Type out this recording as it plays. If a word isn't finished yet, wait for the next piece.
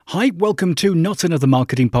Hi, welcome to Not Another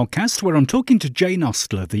Marketing Podcast, where I'm talking to Jane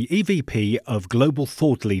Ostler, the EVP of Global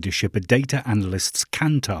Thought Leadership at data analysts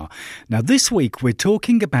Kantar. Now, this week we're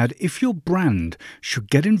talking about if your brand should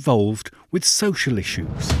get involved with social issues.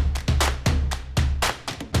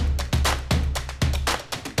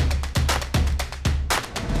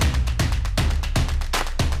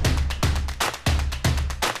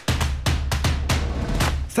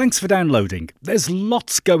 Thanks for downloading. There's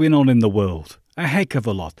lots going on in the world. A heck of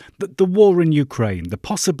a lot. The war in Ukraine, the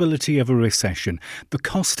possibility of a recession, the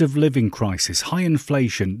cost of living crisis, high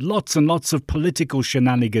inflation, lots and lots of political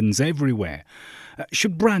shenanigans everywhere.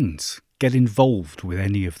 Should brands get involved with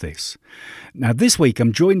any of this? Now, this week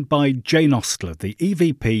I'm joined by Jane Ostler, the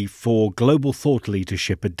EVP for Global Thought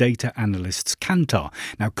Leadership at data analysts Kantar.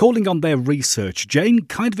 Now, calling on their research, Jane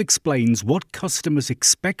kind of explains what customers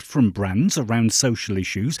expect from brands around social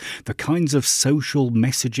issues, the kinds of social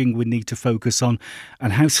messaging we need to focus on,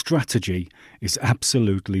 and how strategy is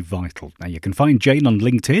absolutely vital. Now, you can find Jane on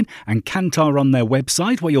LinkedIn and Kantar on their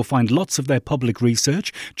website, where you'll find lots of their public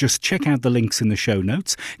research. Just check out the links in the show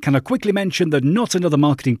notes. Can I quickly mention that Not Another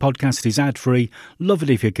Marketing Podcast is ad-free? Love it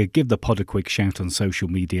if you could give the pod a quick shout on social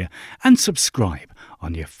media and subscribe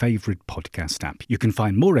on your favourite podcast app. You can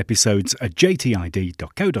find more episodes at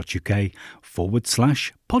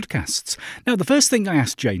jtid.co.uk/podcasts. Now, the first thing I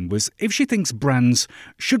asked Jane was if she thinks brands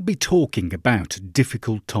should be talking about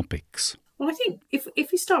difficult topics. Well, I think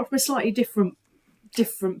if you start from a slightly different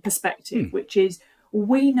perspective, which is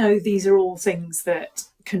we know these are all things that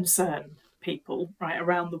concern people right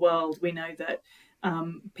around the world. We know that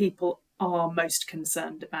people are most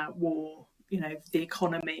concerned about war, the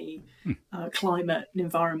economy, climate and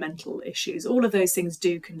environmental issues. All of those things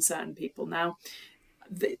do concern people. Now,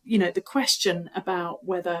 the question about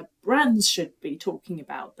whether brands should be talking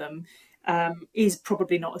about them is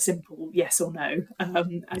probably not a simple yes or no,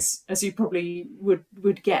 as you probably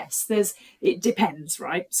would guess. It depends,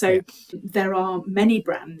 right? So there are many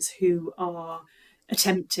brands who are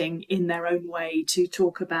attempting in their own way to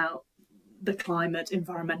talk about the climate,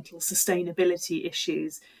 environmental, sustainability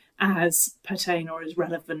issues as pertain or as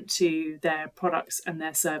relevant to their products and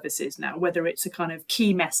their services. Now, whether it's a kind of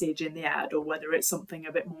key message in the ad or whether it's something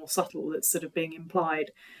a bit more subtle that's sort of being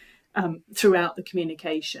implied throughout the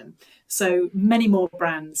communication. So many more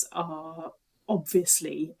brands are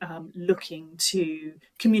obviously looking to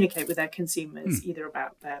communicate with their consumers either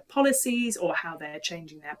about their policies or how they're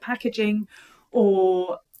changing their packaging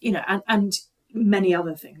or, and many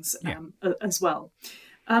other things as well.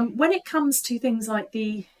 When it comes to things like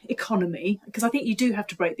the economy, because I think you do have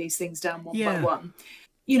to break these things down one by one,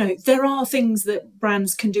 there are things that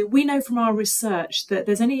brands can do. We know from our research that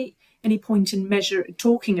there's any point in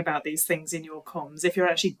talking about these things in your comms if you're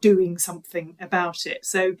actually doing something about it.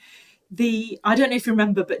 So I don't know if you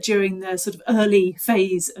remember, but during the sort of early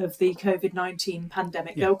phase of the COVID-19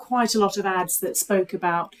 pandemic, there were quite a lot of ads that spoke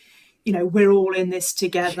about, we're all in this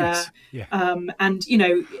together. Yes. And,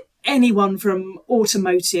 anyone from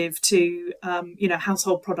automotive to,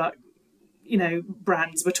 household product,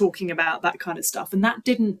 brands were talking about that kind of stuff. And that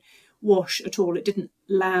didn't wash at all. It didn't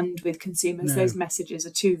land with consumers. No. Those messages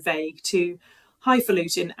are too vague, too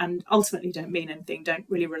highfalutin, and ultimately don't mean anything, don't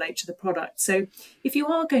really relate to the product. So if you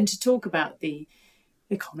are going to talk about the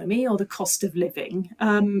economy or the cost of living,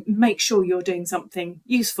 make sure you're doing something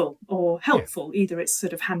useful or helpful. Either it's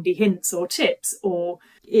sort of handy hints or tips, or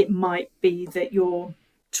it might be that you're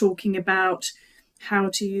talking about how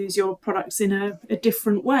to use your products in a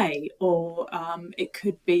different way, or it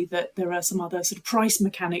could be that there are some other sort of price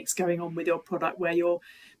mechanics going on with your product where you're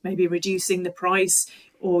maybe reducing the price,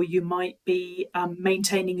 or you might be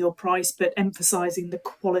maintaining your price but emphasising the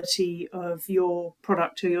quality of your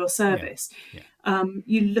product or your service.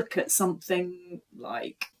 You look at something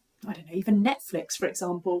like, I don't know, even Netflix, for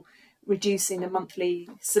example, reducing a monthly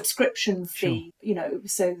subscription fee,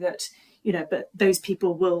 so that but those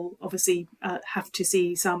people will obviously have to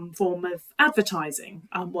see some form of advertising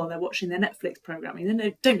while they're watching their Netflix programming. And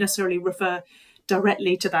they don't necessarily refer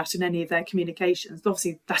directly to that in any of their communications, but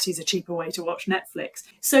obviously that is a cheaper way to watch Netflix.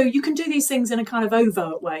 So you can do these things in a kind of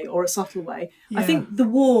overt way or a subtle way. I think the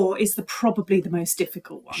war is probably the most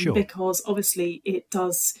difficult one, because obviously it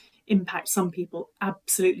does impact some people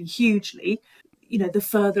absolutely hugely. The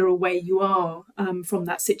further away you are from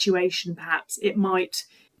that situation, perhaps it might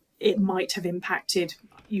have impacted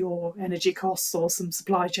your energy costs or some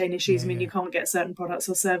supply chain issues. You can't get certain products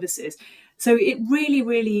or services. So it really,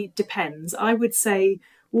 really depends. I would say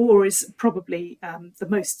war is probably the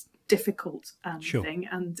most difficult thing,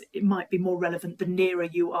 and it might be more relevant the nearer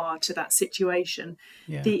you are to that situation.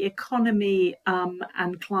 The economy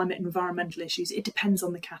and climate and environmental issues, it depends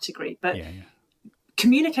on the category, but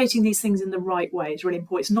communicating these things in the right way is really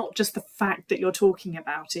important. It's not just the fact that you're talking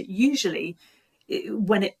about it. Usually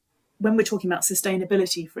when we're talking about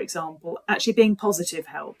sustainability, for example, actually being positive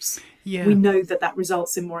helps. We know that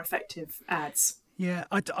results in more effective ads. Yeah,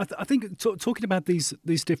 I think talking about these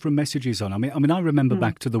different messages on. I mean, I remember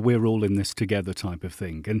back to the "we're all in this together" type of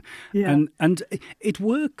thing, and it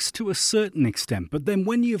works to a certain extent. But then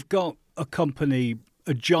when you've got a company,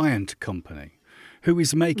 a giant company, who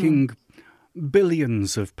is making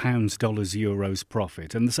billions of pounds, dollars, euros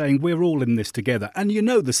profit, and saying we're all in this together, and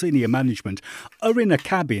the senior management are in a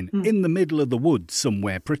cabin in the middle of the woods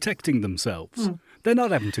somewhere protecting themselves. They're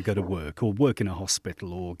not having to go to work or work in a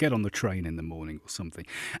hospital or get on the train in the morning or something.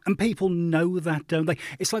 And people know that, don't they?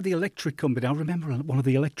 It's like the electric company. I remember one of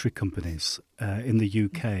the electric companies in the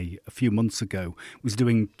UK a few months ago was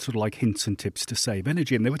doing sort of like hints and tips to save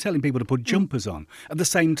energy. And they were telling people to put jumpers on at the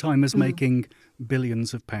same time as making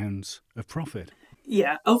billions of pounds of profit.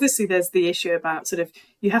 Yeah, obviously there's the issue about sort of,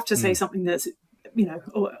 you have to say something that's,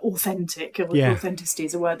 authentic. Authenticity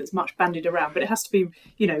is a word that's much bandied around, but it has to be,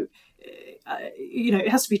 it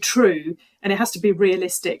has to be true, and it has to be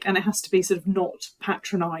realistic, and it has to be sort of not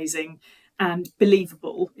patronising and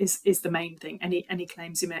believable is the main thing. Any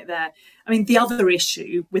claims you make there. I mean, the other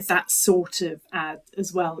issue with that sort of ad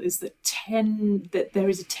as well is that there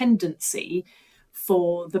is a tendency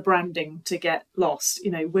for the branding to get lost.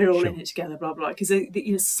 We're all in it together, blah blah. Because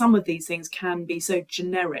some of these things can be so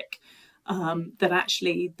generic that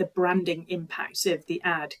actually the branding impact of the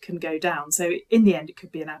ad can go down. So in the end, it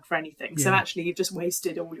could be an ad for anything. So actually, you've just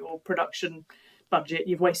wasted all your production budget,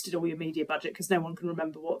 you've wasted all your media budget, because no one can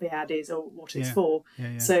remember what the ad is or what it's for.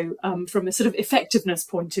 So from a sort of effectiveness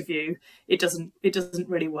point of view, it doesn't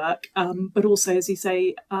really work. But also, as you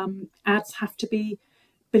say, ads have to be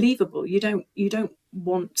believable. You don't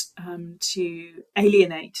want to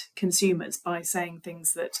alienate consumers by saying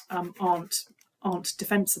things that aren't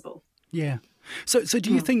defensible. Yeah. So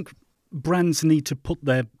do you think brands need to put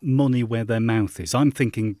their money where their mouth is? I'm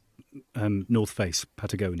thinking North Face,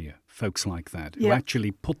 Patagonia, folks like that, who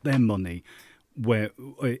actually put their money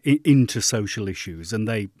into social issues, and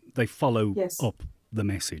they follow up the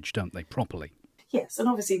message, don't they, properly? Yes, and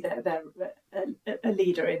obviously they're a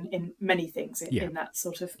leader in many things in that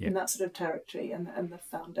sort of territory, and the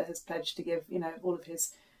founder has pledged to give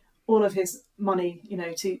all of his money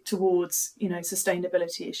towards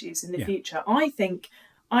sustainability issues in the future. I think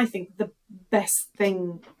the best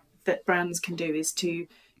thing that brands can do is to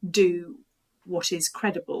do what is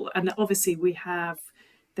credible, and obviously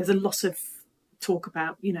there's a lot of talk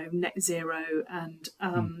about net zero and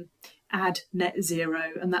add net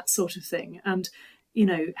zero and that sort of thing, and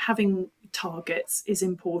having targets is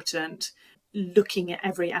important. Looking at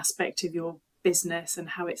every aspect of your business and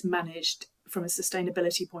how it's managed from a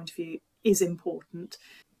sustainability point of view is important,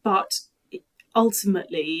 but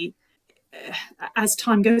ultimately, as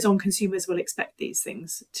time goes on, consumers will expect these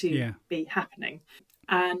things to be happening.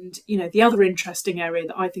 And the other interesting area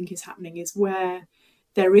that I think is happening is where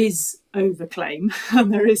there is overclaim,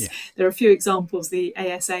 and there are a few examples. The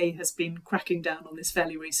ASA has been cracking down on this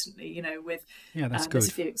fairly recently. With there's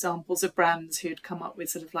a few examples of brands who'd come up with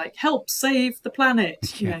sort of like help save the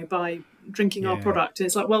planet, by drinking our product. And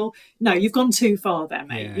it's like, well, no, you've gone too far there,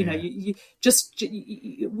 mate. You just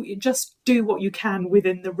do what you can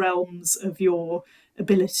within the realms of your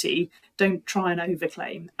ability. Don't try and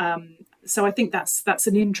overclaim. So I think that's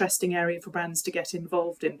an interesting area for brands to get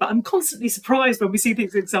involved in. But I'm constantly surprised when we see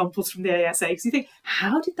these examples from the ASA, because you think,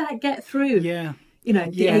 how did that get through? The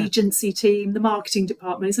agency team, the marketing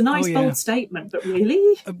department. It's a nice bold statement, but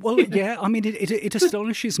really? I mean, it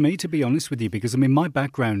astonishes me, to be honest with you, because my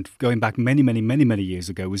background going back many, many, many, many years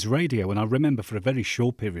ago was radio, and I remember for a very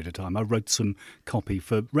short period of time I wrote some copy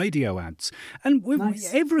for radio ads, and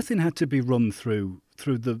everything had to be run through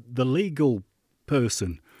the legal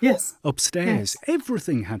person. Yes. Upstairs. Yes.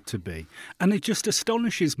 Everything had to be. And it just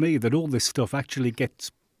astonishes me that all this stuff actually gets...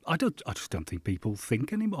 I just don't think people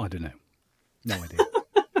think anymore. I don't know. No idea.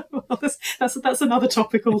 Well, that's another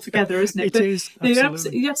topic altogether, isn't it? It is.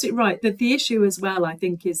 Absolutely. You're absolutely right. The issue as well, I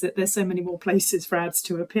think, is that there's so many more places for ads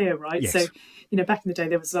to appear, right? Yes. So, back in the day,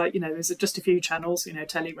 there was there's just a few channels,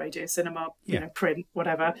 telly, radio, cinema, print,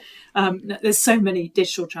 whatever. There's so many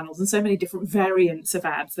digital channels and so many different variants of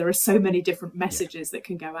ads. There are so many different messages that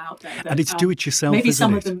can go out there. And it's do it yourself, maybe isn't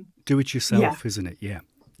some it? Of them, do it yourself, isn't it? Yeah.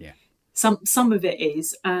 Some of it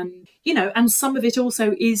is, and and some of it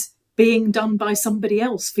also is being done by somebody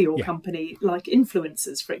else for your Yeah. company, like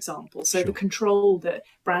influencers, for example. So Sure. the control that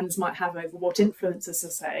brands might have over what influencers are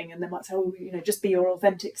saying, and they might say, oh, just be your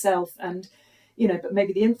authentic self. And, but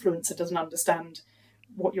maybe the influencer doesn't understand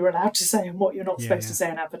what you're allowed to say and what you're not supposed to say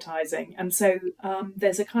in advertising. And so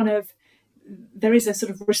there is a sort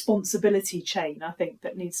of responsibility chain, I think,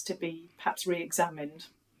 that needs to be perhaps re-examined.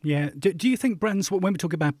 Yeah. Do you think brands, when we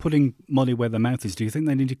talk about putting money where their mouth is, do you think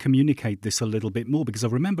they need to communicate this a little bit more? Because I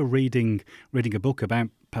remember reading a book about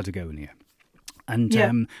Patagonia. And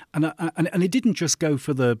and it didn't just go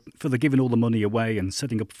for the giving all the money away and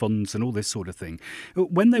setting up funds and all this sort of thing.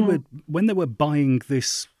 When they were buying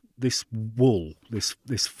this wool, this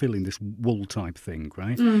filling, this wool type thing,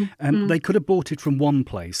 right? They could have bought it from one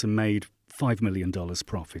place and made $5 million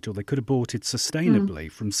profit, or they could have bought it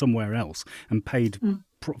sustainably from somewhere else and paid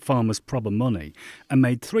farmers proper money and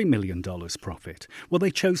made $3 million profit. Well,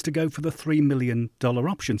 they chose to go for the $3 million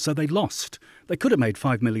option, so they lost. They could have made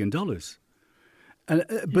 $5 million.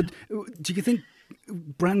 But do you think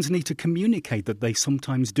brands need to communicate that they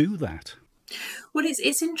sometimes do that? Well,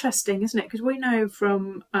 it's interesting, isn't it? Because we know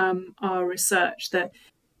from our research that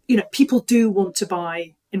people do want to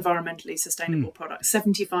buy environmentally sustainable products.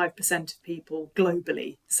 75% of people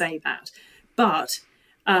globally say that, but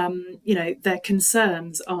their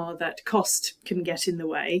concerns are that cost can get in the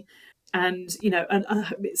way. And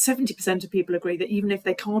 70% of people agree that even if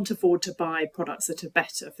they can't afford to buy products that are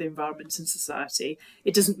better for the environment and society,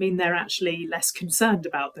 it doesn't mean they're actually less concerned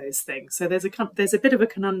about those things. So there's a bit of a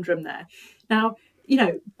conundrum there. Now,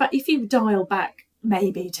 but if you dial back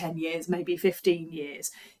maybe 10 years, maybe 15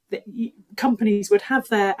 years, companies would have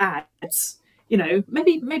their ads,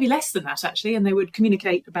 maybe less than that actually, and they would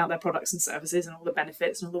communicate about their products and services and all the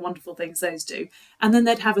benefits and all the wonderful things those do. And then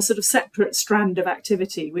they'd have a sort of separate strand of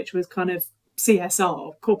activity, which was kind of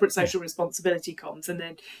CSR, corporate social responsibility comms. And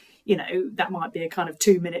then, that might be a kind of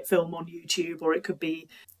 2-minute film on YouTube, or it could be,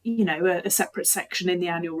 a separate section in the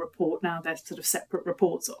annual report. Now they're sort of separate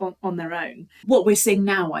reports on their own. What we're seeing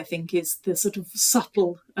now, I think, is the sort of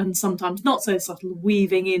subtle and sometimes not so subtle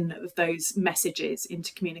weaving in of those messages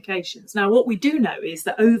into communications. Now, what we do know is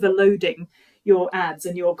that overloading your ads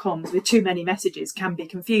and your comms with too many messages can be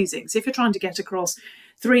confusing. So if you're trying to get across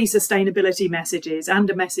 3 sustainability messages and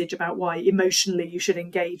a message about why emotionally you should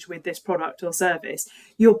engage with this product or service,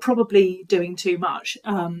 you're probably doing too much.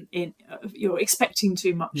 You're expecting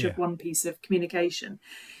too much of one piece of communication.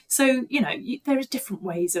 So, there are different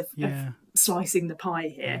ways of slicing the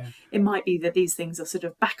pie here. Yeah. It might be that these things are sort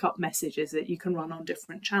of backup messages that you can run on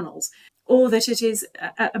different channels, or that it is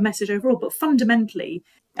a message overall. But fundamentally,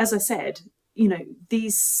 as I said,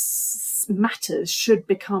 these matters should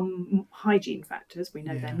become hygiene factors. We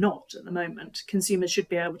know they're not at the moment. Consumers should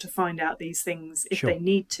be able to find out these things if they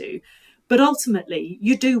need to. But ultimately,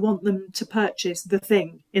 you do want them to purchase the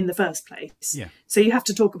thing in the first place. Yeah. So you have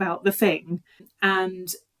to talk about the thing.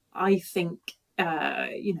 And I think,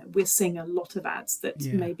 we're seeing a lot of ads that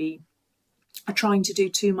maybe are trying to do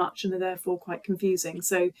too much and are therefore quite confusing.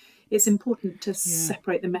 So it's important to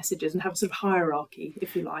separate the messages and have a sort of hierarchy,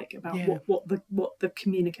 if you like, about what the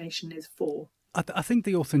communication is for. I think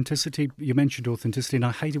the authenticity, you mentioned authenticity, and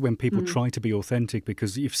I hate it when people try to be authentic,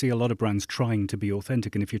 because you see a lot of brands trying to be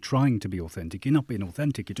authentic, and if you're trying to be authentic, you're not being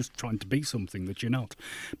authentic, you're just trying to be something that you're not.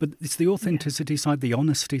 But it's the authenticity side, the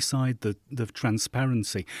honesty side, the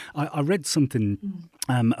transparency. I read something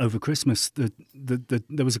over Christmas that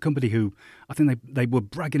there was a company who, I think they were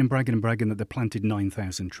bragging that they planted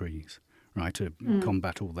 9,000 trees, right, to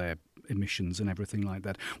combat all their emissions and everything like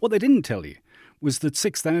that. What they didn't tell you was that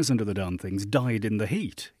 6,000 of the darn things died in the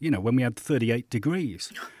heat, when we had 38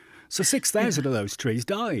 degrees. So 6,000 of those trees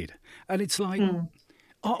died. And it's like,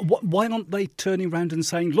 why aren't they turning around and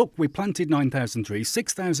saying, look, we planted 9,000 trees,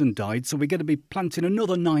 6,000 died, so we're going to be planting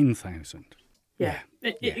another 9,000.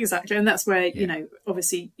 Exactly. And that's where,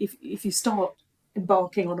 obviously, if you start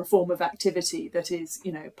embarking on a form of activity that is,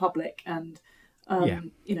 public and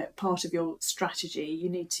part of your strategy, you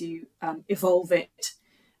need to evolve it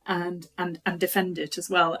and defend it as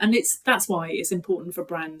well. And that's why it's important for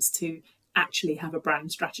brands to actually have a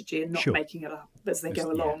brand strategy and not making it up as they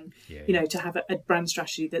go along. To have a brand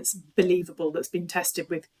strategy that's believable, that's been tested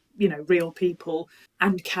with real people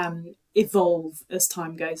and can evolve as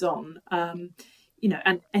time goes on.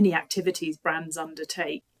 And any activities brands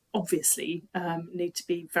undertake obviously need to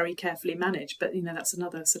be very carefully managed, but that's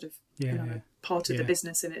another sort of part of the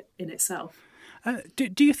business in itself.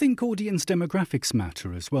 Do you think audience demographics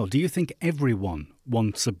matter as well? Do you think everyone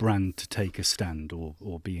wants a brand to take a stand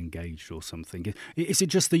or be engaged or something? Is it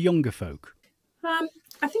just the younger folk?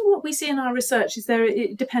 I think what we see in our research is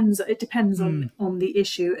it depends. It depends on the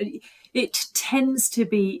issue. It tends to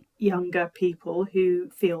be younger people who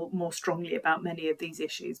feel more strongly about many of these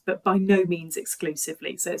issues, but by no means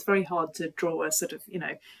exclusively. So it's very hard to draw a sort of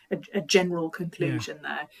a general conclusion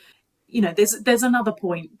there. There's another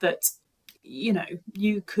point that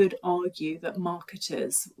you could argue that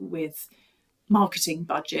marketers with marketing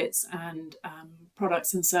budgets and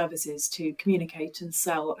products and services to communicate and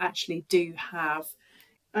sell actually do have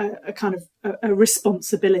a kind of a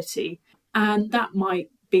responsibility, and that might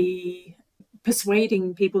be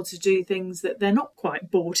persuading people to do things that they're not quite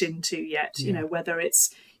bought into yet. Whether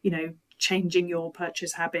it's changing your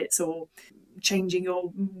purchase habits or changing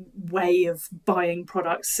your way of buying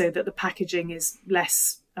products so that the packaging is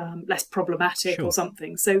less problematic or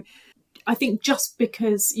something. So I think just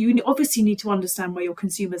because you obviously need to understand where your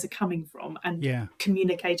consumers are coming from and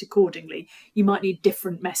communicate accordingly, you might need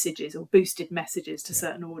different messages or boosted messages to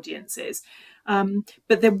certain audiences.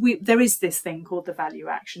 But there is this thing called the value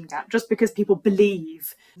action gap. Just because people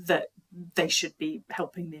believe that they should be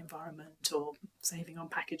helping the environment or saving on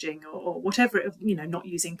packaging or whatever, not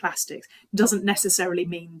using plastics, doesn't necessarily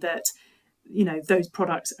mean that those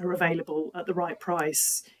products are available at the right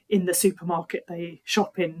price in the supermarket they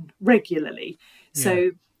shop in regularly.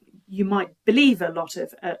 So you might believe a lot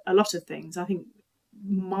of things. I think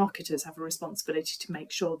marketers have a responsibility to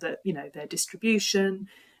make sure that their distribution,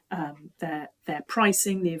 their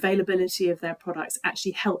pricing, the availability of their products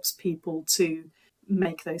actually helps people to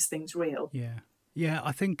make those things real. Yeah,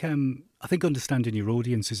 I think understanding your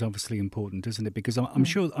audience is obviously important, isn't it? Because I'm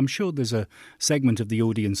sure there's a segment of the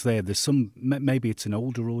audience there. There's maybe it's an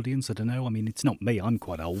older audience. I don't know. I mean, it's not me. I'm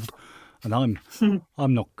quite old, and I'm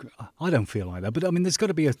not. I don't feel like that. But I mean, there's got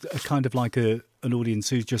to be a kind of like an audience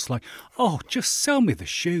who's just like, oh, just sell me the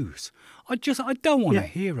shoes. I don't want to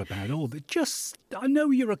hear about all that. Just, I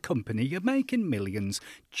know you're a company. You're making millions.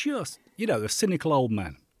 Just, a cynical old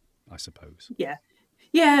man, I suppose.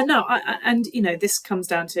 Yeah, no, and this comes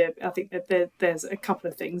down to, I think that there's a couple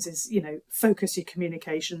of things. Is focus your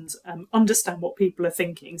communications, understand what people are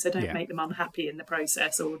thinking, so don't make them unhappy in the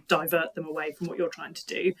process or divert them away from what you're trying to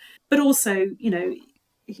do. But also,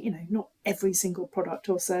 not every single product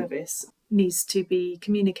or service needs to be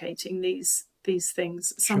communicating these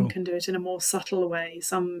things. Some can do it in a more subtle way.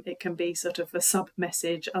 Some it can be sort of a sub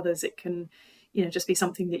message. Others it can just be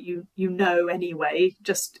something that you anyway.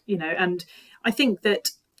 Just and I think that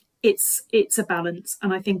it's a balance,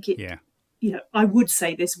 and I think it. I would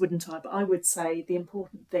say this, wouldn't I? But I would say the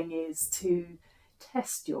important thing is to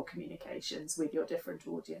test your communications with your different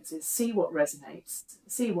audiences, see what resonates,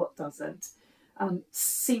 see what doesn't,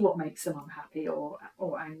 see what makes them unhappy or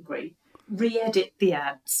angry. Re-edit the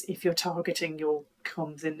ads if you're targeting your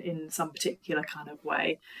comms in some particular kind of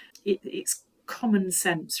way. It's common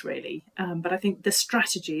sense, really, but I think the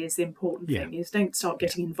strategy is the important thing. Is don't start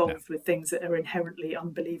getting involved with things that are inherently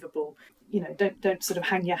unbelievable. Don't sort of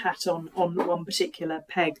hang your hat on one particular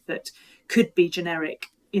peg that could be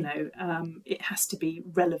generic. It has to be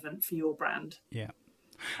relevant for your brand.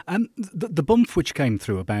 The bump which came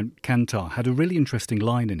through about Kantar had a really interesting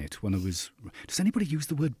line in it when does anybody use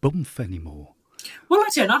the word bump anymore? Well,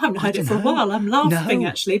 I haven't heard it for a while. I'm laughing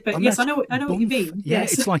actually, but yes, I know what you mean. Yeah,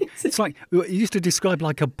 yes. it's like you used to describe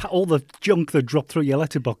like all the junk that dropped through your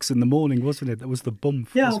letterbox in the morning, wasn't it? That was the bump.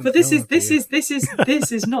 Yeah, but this is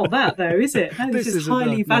not that though, is it? No, this is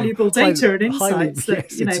highly valuable data and insights.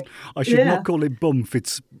 I should not call it bump.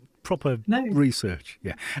 It's proper research.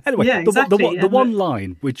 Yeah. Anyway, exactly. the one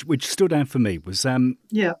line which stood out for me was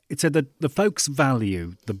it said that the folks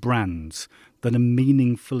value the brands that are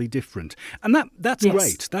meaningfully different. And that's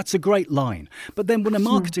great. That's a great line. But then when a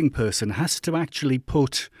marketing person has to actually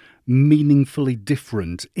put meaningfully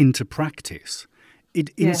different into practice,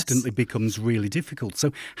 it instantly becomes really difficult.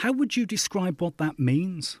 So how would you describe what that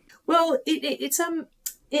means? Well, it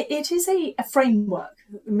is a framework,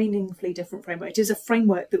 a meaningfully different framework. It is a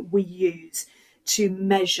framework that we use to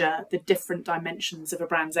measure the different dimensions of a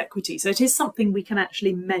brand's equity. So it is something we can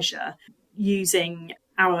actually measure using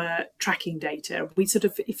our tracking data. We sort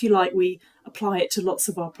of, if you like, we apply it to lots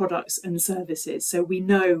of our products and services. So we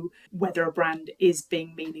know whether a brand is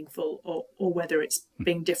being meaningful or whether it's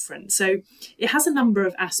being different. So it has a number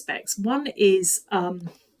of aspects. One is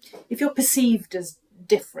if you're perceived as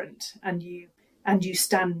different and you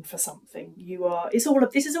stand for something,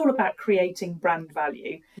 this is all about creating brand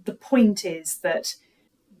value. The point is that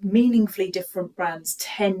meaningfully different brands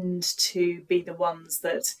tend to be the ones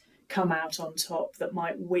that come out on top, that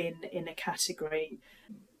might win in a category,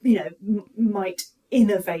 might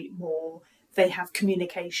innovate more, they have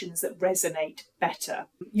communications that resonate better.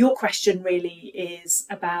 Your question really is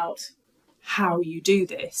about how you do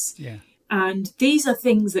this. Yeah. And these are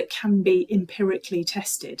things that can be empirically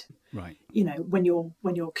tested. Right. You know, when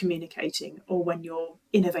you're communicating or when you're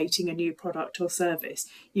innovating a new product or service,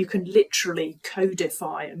 you can literally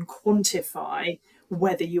codify and quantify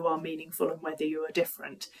whether you are meaningful and whether you are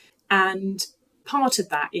different. And part of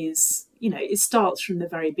that is, you know, it starts from the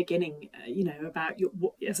very beginning, you know, about your,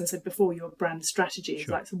 as I said before, your brand strategy is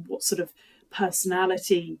like, so what sort of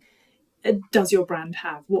personality does your brand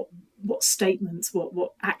have? What statements,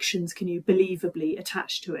 what actions can you believably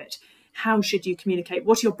attach to it? How should you communicate?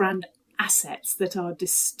 What are your brand assets that are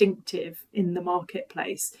distinctive in the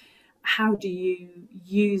marketplace? How do you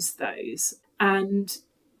use those? And,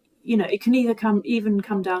 you know, it can even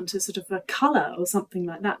come down to sort of a colour or something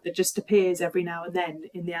like that just appears every now and then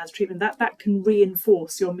in the ads treatment. That can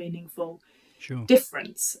reinforce your meaningful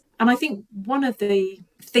difference. And I think one of the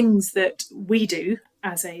things that we do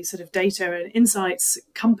as a sort of data and insights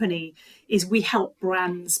company is we help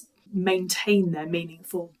brands maintain their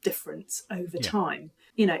meaningful difference over time.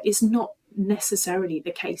 You know, it's not necessarily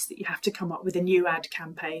the case that you have to come up with a new ad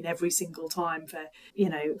campaign every single time for, you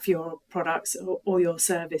know, for your products or your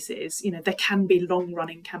services. You know, there can be long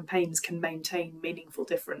running campaigns can maintain meaningful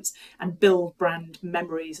difference and build brand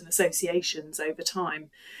memories and associations over time.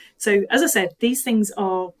 So as I said, these things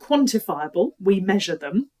are quantifiable. We measure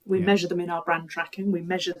them. We measure them in our brand tracking. We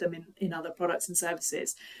measure them in other products and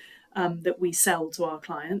services that we sell to our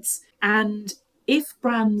clients. And if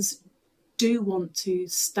brands do want to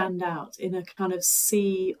stand out in a kind of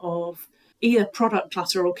sea of either product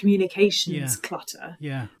clutter or communications clutter,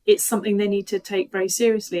 it's something they need to take very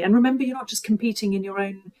seriously. And remember, you're not just competing in your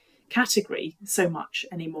own category so much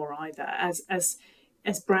anymore either.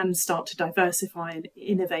 As brands start to diversify and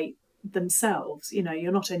innovate themselves, you know,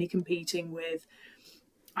 you're not only competing with,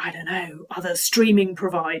 I don't know, other streaming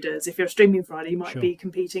providers. If you're a streaming provider, you might be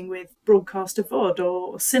competing with broadcaster VOD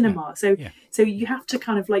or cinema. So you have to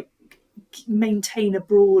kind of like maintain a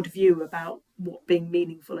broad view about what being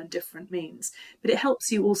meaningful and different means. But it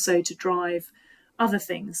helps you also to drive other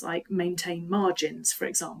things like maintain margins, for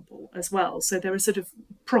example, as well. So there are sort of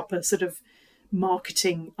proper sort of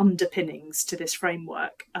marketing underpinnings to this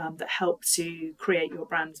framework that help to create your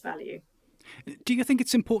brand's value. Do you think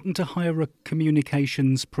it's important to hire a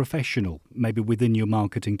communications professional, maybe within your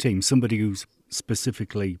marketing team, somebody who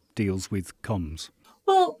specifically deals with comms?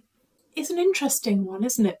 Well, it's an interesting one,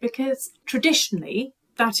 isn't it? Because traditionally,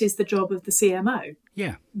 that is the job of the CMO.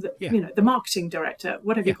 You know, the marketing director,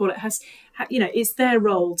 whatever you call it, has, you know, it's their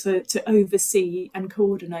role to oversee and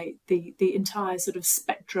coordinate the entire sort of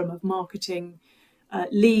spectrum of marketing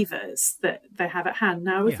levers that they have at hand.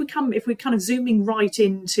 Now, if we're kind of zooming right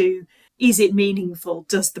into, is it meaningful?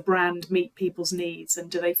 Does the brand meet people's needs,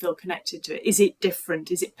 and do they feel connected to it? Is it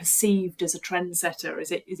different? Is it perceived as a trendsetter?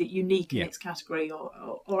 Is it unique in its category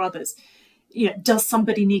or others? You know, does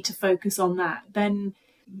somebody need to focus on that? Then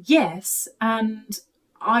yes, and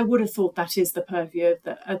I would have thought that is the purview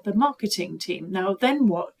of the marketing team. Now, then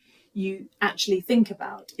what you actually think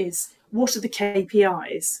about is, what are the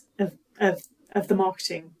KPIs of the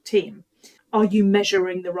marketing team? Are you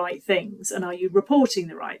measuring the right things, and are you reporting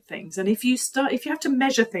the right things? And if you have to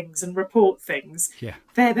measure things and report things,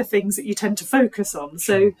 they're the things that you tend to focus on.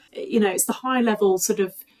 So, you know, it's the high level sort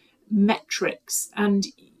of metrics, and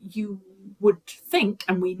you would think,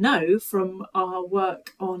 and we know from our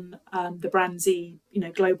work on the Brand Z, you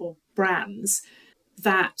know, global brands,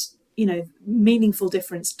 that, you know, meaningful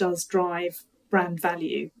difference does drive brand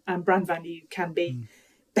value, and brand value can be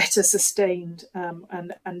better sustained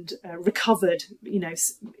and recovered, you know,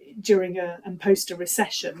 during and post a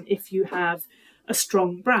recession if you have a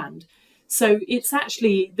strong brand. So it's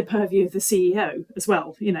actually the purview of the CEO as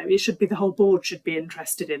well. You know, it should be, the whole board should be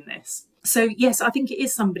interested in this. So yes, I think it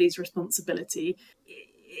is somebody's responsibility.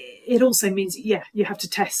 It also means, you have to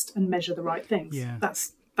test and measure the right things.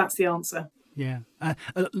 That's the answer.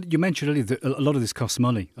 You mentioned earlier that a lot of this costs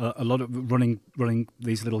money. A lot of running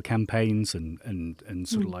these little campaigns and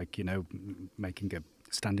sort of like, you know,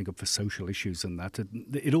 standing up for social issues and that.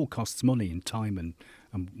 It all costs money and time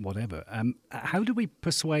and whatever. How do we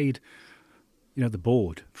persuade, you know, the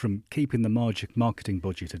board from keeping the marketing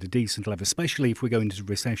budget at a decent level, especially if we go into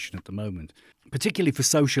recession at the moment, particularly for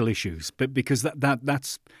social issues, but because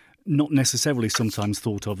that's not necessarily sometimes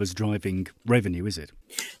thought of as driving revenue, is it?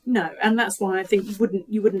 No, and that's why I think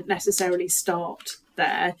you wouldn't necessarily start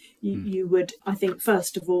there. You would, I think,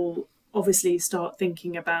 first of all, obviously start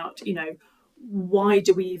thinking about, you know, why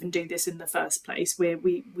do we even do this in the first place?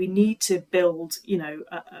 We need to build,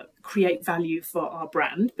 create value for our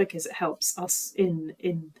brand because it helps us in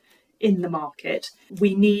the market.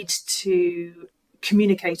 We need to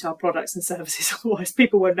communicate our products and services, otherwise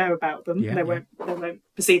people won't know about them. They won't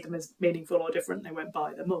perceive them as meaningful or different. They won't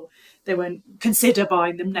buy them, or they won't consider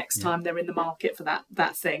buying them next time they're in the market for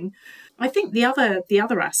that thing. I think the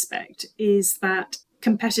other aspect is that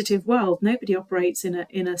competitive world, nobody operates in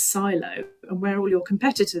a silo, and where all your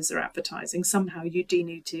competitors are advertising, somehow you do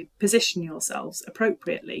need to position yourselves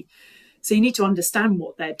appropriately. So you need to understand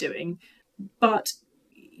what they're doing, but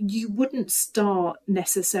you wouldn't start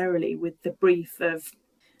necessarily with the brief of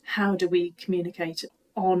how do we communicate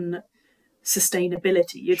on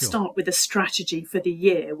sustainability. You'd start with a strategy for the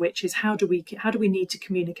year, which is how do we need to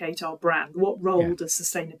communicate our brand? What role does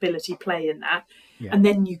sustainability play in that? And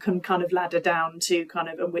then you can kind of ladder down to kind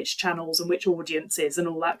of and which channels and which audiences and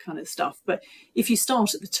all that kind of stuff. But if you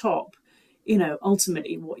start at the top,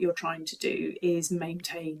 ultimately what you're trying to do is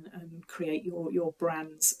maintain and create your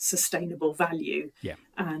brand's sustainable value.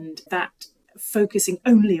 And that focusing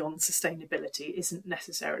only on sustainability isn't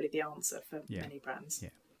necessarily the answer for many brands.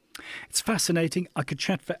 It's fascinating. I could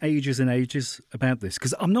chat for ages and ages about this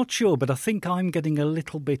because I'm not sure, but I think I'm getting a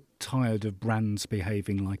little bit tired of brands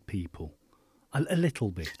behaving like people. A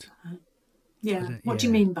little bit. What do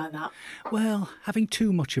you mean by that? Well, having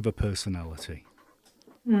too much of a personality.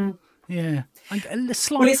 Yeah.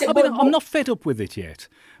 I'm not fed up with it yet,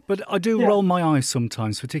 but I do roll my eyes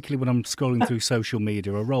sometimes, particularly when I'm scrolling through social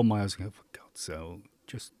media. I roll my eyes and go, for God's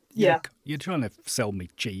sake, you're trying to sell me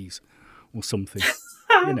cheese or something.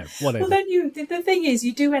 Whatever. Well, then the thing is,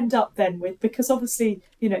 you do end up then with, because obviously,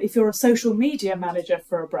 if you're a social media manager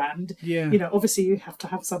for a brand, obviously you have to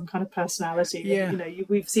have some kind of personality.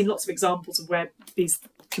 We've seen lots of examples of where these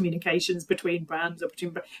communications between brands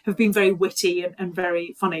have been very witty and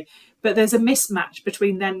very funny, but there's a mismatch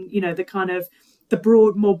between then, the kind of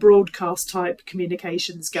more broadcast type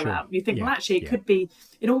communications go out. And you think, well, actually,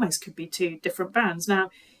 it almost could be two different brands.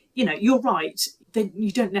 Now, you're right. Then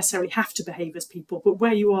you don't necessarily have to behave as people, but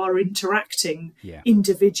where you are interacting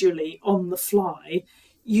individually on the fly,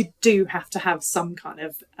 you do have to have some kind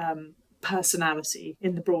of personality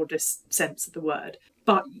in the broadest sense of the word.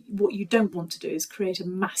 But what you don't want to do is create a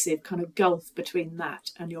massive kind of gulf between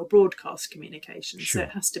that and your broadcast communication. So it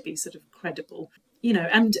has to be sort of credible,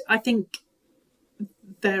 and I think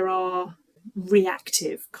there are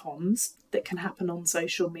reactive comms that can happen on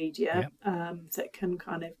social media that can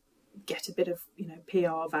kind of get a bit of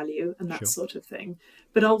PR value and that sort of thing,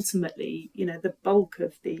 but ultimately the bulk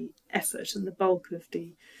of the effort and the bulk of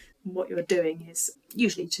what you're doing is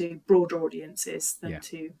usually to broader audiences than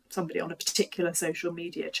to somebody on a particular social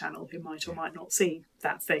media channel who might or might not see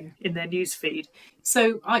that thing in their news feed.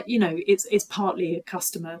 So it's partly a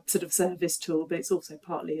customer sort of service tool, but it's also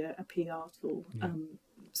partly a PR tool.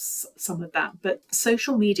 Some of that, but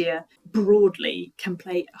social media broadly can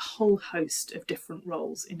play a whole host of different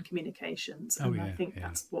roles in communications, and I think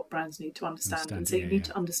that's what brands need to understand. And so you need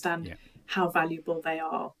to understand how valuable they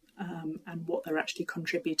are and what they're actually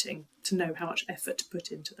contributing to know how much effort to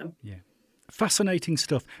put into them. Fascinating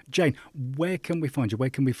stuff. Jane, where can we find you? Where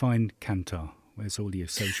can we find Kantar? Where's all your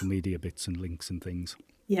social media bits and links and things?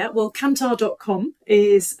 Well, Kantar.com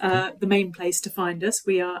is the main place to find us.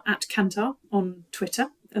 We are at Kantar on Twitter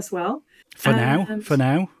as well. For now.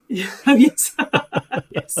 Oh, yes.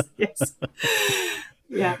 yes.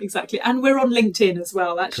 Yeah, exactly. And we're on LinkedIn as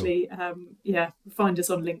well, actually. Cool. Find us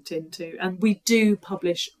on LinkedIn too. And we do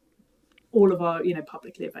publish all of our,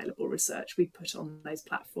 publicly available research we put on those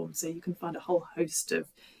platforms. So you can find a whole host of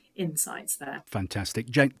insights there. Fantastic.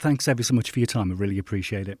 Jane, thanks ever so much for your time. I really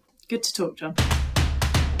appreciate it. Good to talk, John.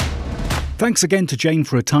 Thanks again to Jane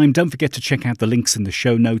for her time. Don't forget to check out the links in the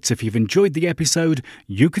show notes. If you've enjoyed the episode,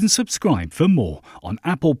 you can subscribe for more on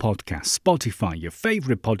Apple Podcasts, Spotify, your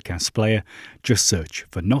favourite podcast player. Just search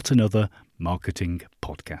for Not Another Marketing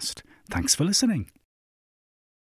Podcast. Thanks for listening.